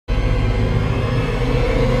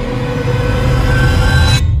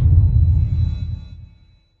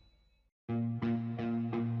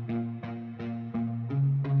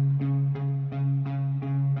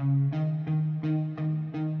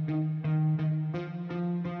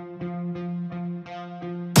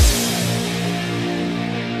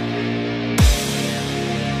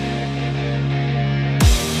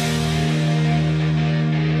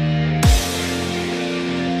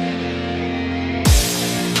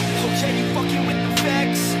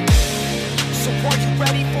Are you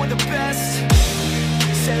ready for the best?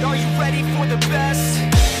 Said, are you ready for the best?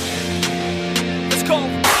 Let's go.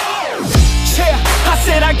 Yeah, I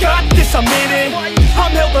said I got this, I'm in it.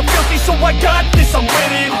 I'm hella filthy, so I got this, I'm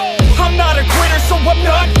winning. I'm not a quitter, so I'm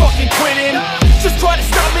not fucking quitting. Just try to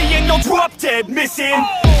stop me and you'll drop dead missing.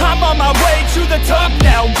 I'm on my way to the top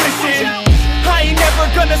now, listen. I ain't never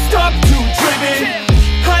gonna stop, too driven.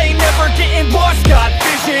 I ain't never getting lost, got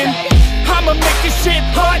vision. I'ma make this shit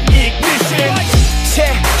hot, ignition.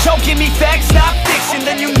 Yeah, y'all give me facts, not fiction.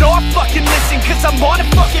 Then you know I fucking listen, cause I'm on a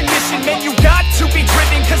fucking mission. Man, you got to be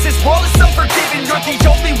driven, cause this world is unforgiving. You're the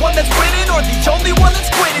only one that's winning, or the only one that's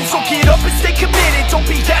quitting. So get up and stay committed, don't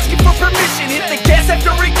be asking for permission. Hit the gas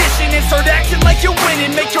after ignition and start acting like you're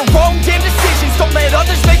winning. Make your own damn decisions, don't let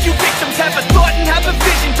others make you victims. Have a thought and have a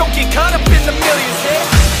vision, don't get caught up in the millions.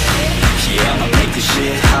 Yeah, I'ma make this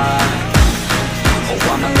shit hot. Oh,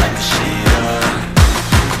 I'ma light this shit up.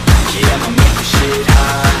 Yeah, I'ma make this shit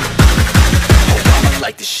hot. Oh, I'ma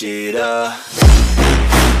light this shit up.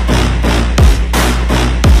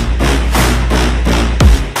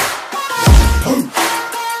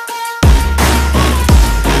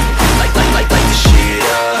 Light this shit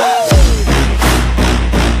up.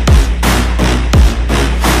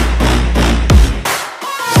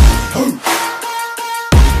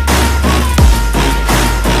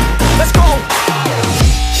 Let's go.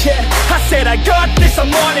 Yeah, I said I got this, I'm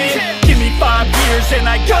on it. Give me 5 years and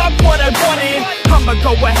I got what I wanted. I'ma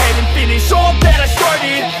go ahead and finish all that I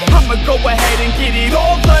started. I'ma go ahead and get it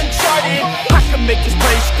all uncharted. I can make this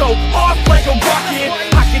place go off like a rocket.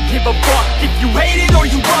 I can give a fuck if you hate it or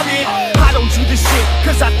you love it. I don't do this shit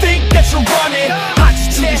cause I think that you're on it. I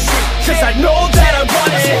just do this shit cause I know that I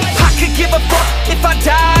want it. I could give a fuck if I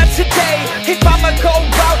die today. If I'ma go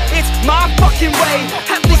out, it's my fucking way.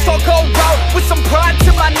 At least I'll go out with some pride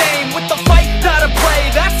to my name. With the fight, not a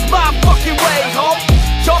play, that's my fucking way, home.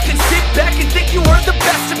 Y'all can sit back and think you heard the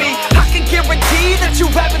best of me. I can guarantee that you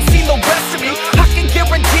haven't seen the rest of me. I can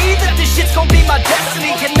guarantee that this shit's gonna be my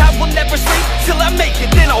destiny. And I will never sleep till I make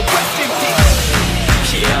it, then I'll rest in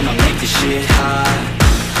peace. Yeah, I'ma make this shit hot.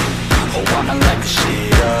 Oh, I'ma light this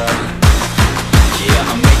shit up. Yeah,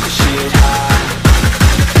 I'ma make this shit hot.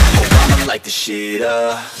 Oh, I'ma light this shit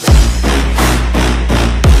up.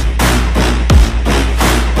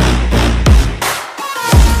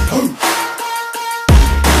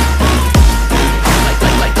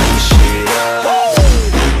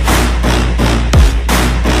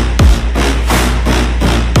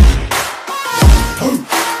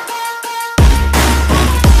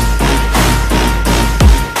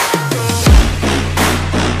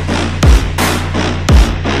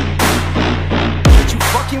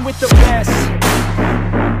 With the best,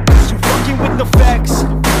 you fucking with the facts.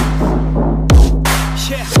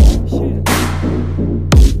 Yeah,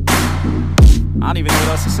 I don't even know what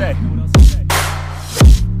else to say.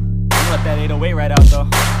 I'll let that 808 right out though.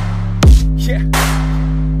 Yeah.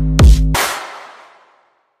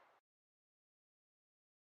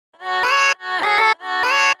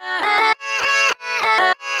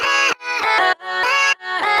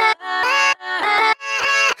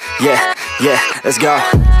 Yeah, let's go.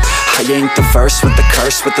 I ain't the first with the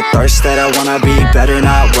curse, with the thirst that I wanna be better,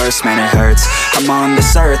 not worse, man it hurts. I'm on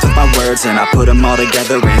this earth with my words and I put them all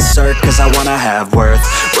together, insert, cause I wanna have worth.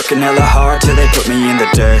 Working hella hard till they put me in the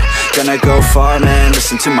dirt. Gonna go far, man,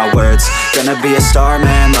 listen to my words. Gonna be a star,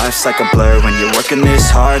 man, life's like a blur. When you're working this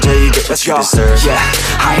hard till you get what you deserve. Yeah,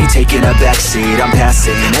 I ain't taking a backseat, I'm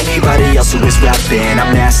passing anybody else who is rapping.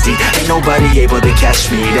 I'm nasty, ain't nobody able to catch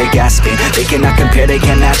me. They gasping, they cannot compare, they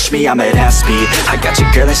can't match me. I'm at half speed, I got your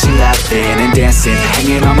girl and she laughing and dancing,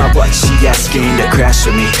 hanging on my butt, she asking to crash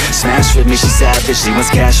with me, smash with me. She savage, she wants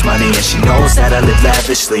cash money and she knows that I live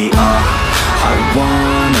lavishly. I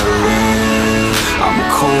wanna live, I'm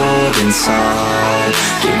cold inside.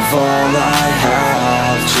 Give all I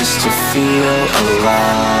have just to feel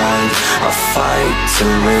alive. I fight to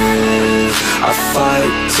live, I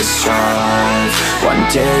fight to strive. One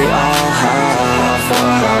day I'll have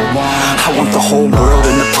what I want. I want the whole world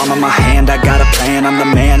in the palm of my hand. I got a plan, I'm the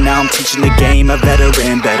man. Now I'm teaching the game, a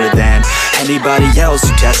veteran, better than anybody else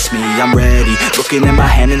who tests me. I'm ready, looking at my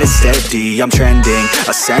hand and it's steady. I'm trending,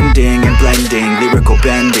 ascending and blending, lyrical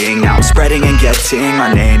bending. Now I'm spreading and getting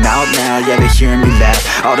my name out now. Yeah, they hearing me laugh,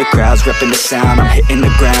 all the crowds repping the sound. I'm hitting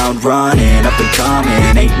the ground, running, up and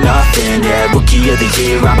coming, ain't nothing. Yeah, rookie of the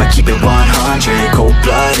year, I'ma keep it 100.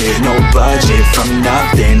 Cold-blooded, no budget, from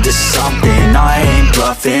nothing to something. I ain't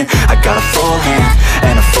bluffing, I got a full hand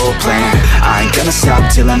and a full plan. I ain't gonna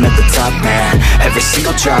stop till I'm at the top, man. Every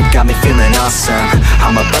single drop got me feeling awesome.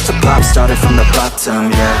 I'm about to pop, started from the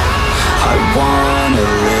bottom, yeah. I wanna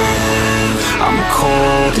live, I'm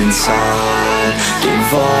cold inside.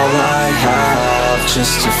 Gave all I have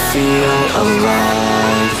just to feel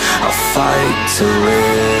alive. I fight to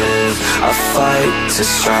live, I fight to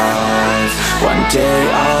strive. One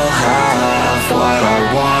day I'll have what I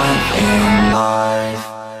want in life.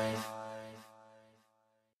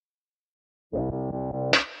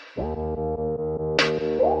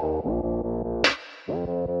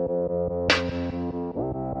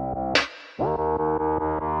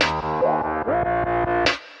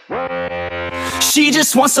 She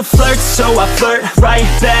just wants to flirt, so I flirt right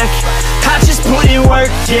back. I just put in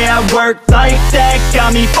work, yeah, I work like that.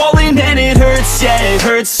 Got me falling and it hurts, yeah, it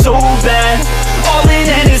hurts so bad. All in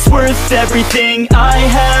and it's worth everything I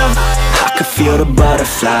have. I could feel the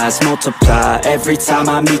butterflies multiply every time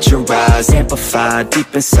I meet your eyes. Amplify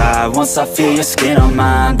deep inside once I feel your skin on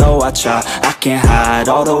mine. Though I try, I can't hide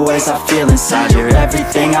all the ways I feel inside. You're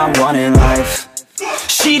everything I want in life.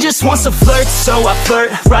 She just wants to flirt, so I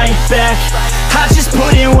flirt right back. I just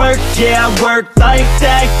put in work, yeah, I work like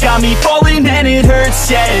that. Got me falling and it hurts,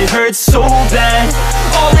 yeah, it hurts so bad.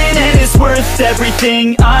 All in and it's worth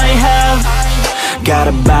everything I have. Got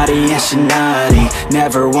a body and she naughty,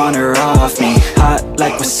 never want her off me. Hot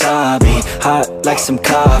like wasabi, hot like some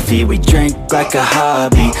coffee. We drink like a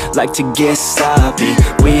hobby, like to get sloppy.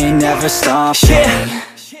 We ain't never stopping. Yeah.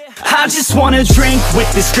 I just wanna drink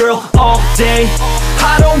with this girl all day.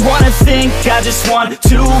 I don't wanna think, I just want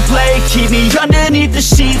to play. Keep me underneath the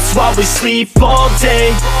sheets while we sleep all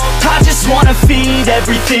day. I just wanna feed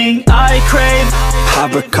everything I crave. I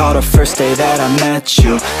recall the first day that I met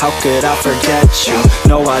you. How could I forget you?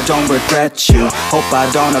 No, I don't regret you. Hope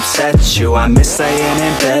I don't upset you. I miss laying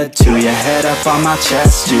in bed too. Your head up on my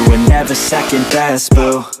chest, you were never second best,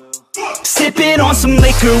 boo. Sipping on some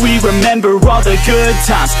liquor, we remember all the good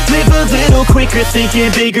times. Live a little quicker, thinking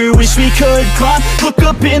bigger, wish we could climb. Look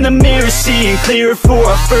up in the mirror, seeing clearer for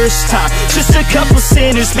our first time. Just a couple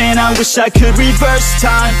sinners, man, I wish I could reverse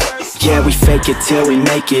time. Yeah, we fake it till we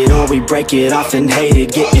make it, or we break it off and hate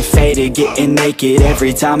it. Getting faded, getting naked,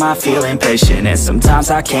 every time I feel impatient. And sometimes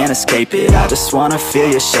I can't escape it, I just wanna feel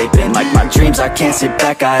you shaping. Like my dreams, I can't sit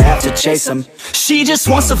back, I have to chase them. She just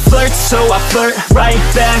wants to flirt, so I flirt right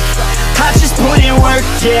back. I just put in work,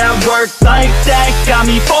 yeah, I work like that. Got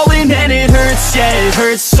me falling and it hurts, yeah, it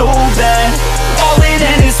hurts so bad. All in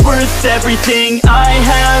and it's worth everything I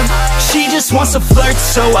have. She just wants to flirt,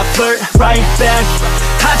 so I flirt right back.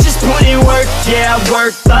 I just put in work, yeah, I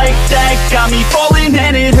work like that. Got me falling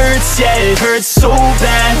and it hurts, yeah, it hurts so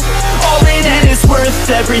bad. All in and it's worth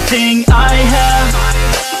everything I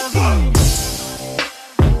have.